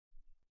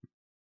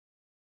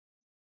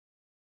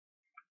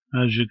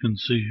As you can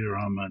see here,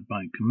 I'm at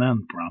my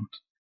command prompt.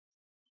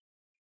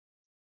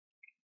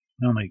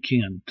 Now I key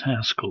in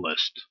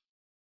Tasklist,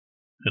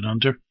 hit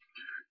enter,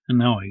 and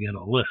now I get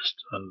a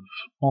list of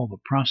all the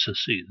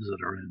processes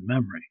that are in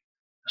memory.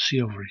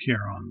 See over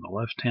here on the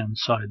left hand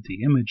side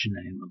the image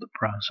name of the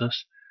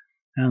process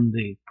and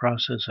the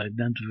process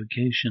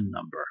identification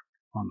number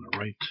on the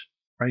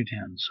right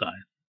hand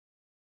side.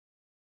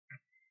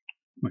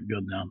 We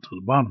go down to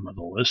the bottom of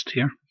the list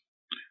here.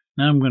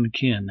 Now I'm going to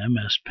key in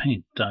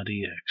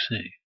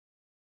mspaint.exe.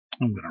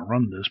 I'm going to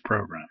run this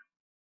program.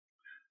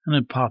 And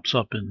it pops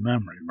up in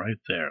memory right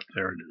there.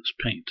 There it is,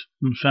 Paint.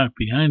 In fact,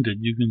 behind it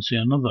you can see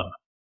another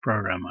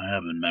program I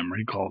have in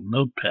memory called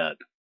Notepad.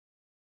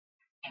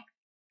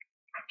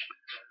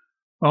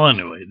 Well,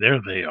 anyway, there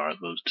they are,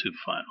 those two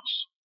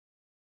files.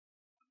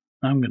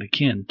 Now I'm going to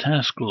key in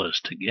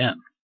Tasklist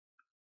again.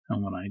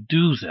 And when I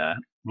do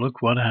that,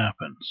 look what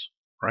happens.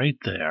 Right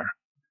there,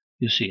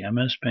 you see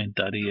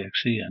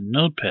mspaint.exe and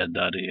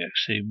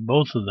notepad.exe.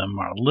 Both of them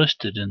are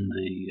listed in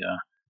the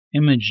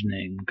image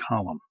name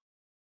column.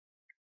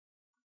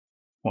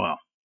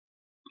 Well,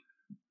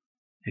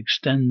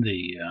 extend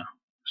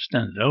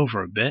it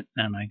over a bit,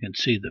 and I can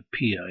see the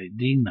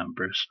PID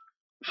numbers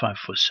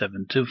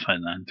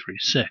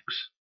 54725936.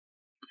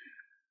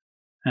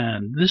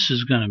 And this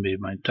is going to be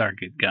my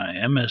target guy,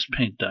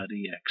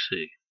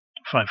 mspaint.exe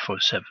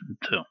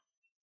 5472. I'm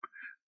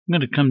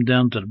going to come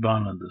down to the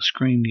bottom of the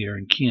screen here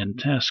and key in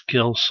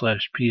Taskkill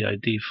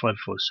 /PID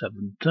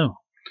 5472.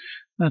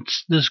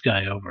 That's this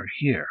guy over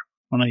here.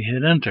 When I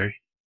hit enter,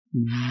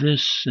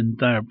 this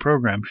entire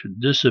program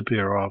should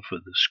disappear off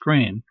of the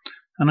screen,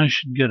 and I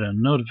should get a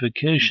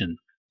notification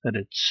that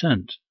it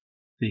sent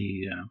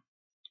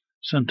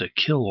a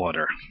kill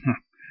order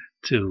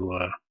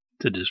to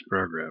this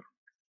program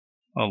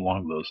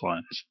along those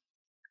lines.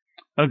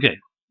 Okay,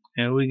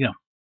 here we go.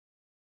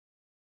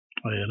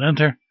 I hit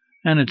enter,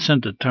 and it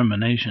sent a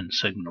termination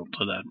signal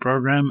to that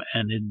program,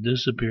 and it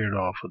disappeared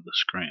off of the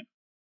screen.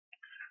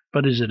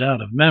 But is it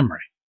out of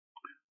memory?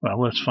 Well,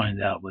 let's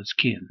find out. Let's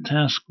key in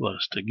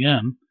Tasklist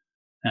again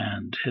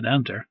and hit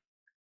enter.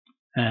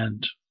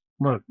 And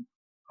look,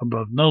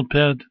 above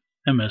Notepad,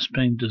 MS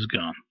Paint is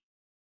gone.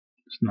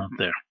 It's not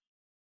there.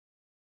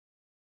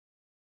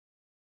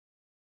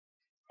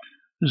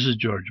 This is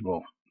George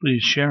Boole.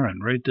 Please share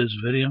and rate this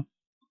video,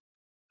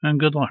 and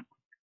good luck.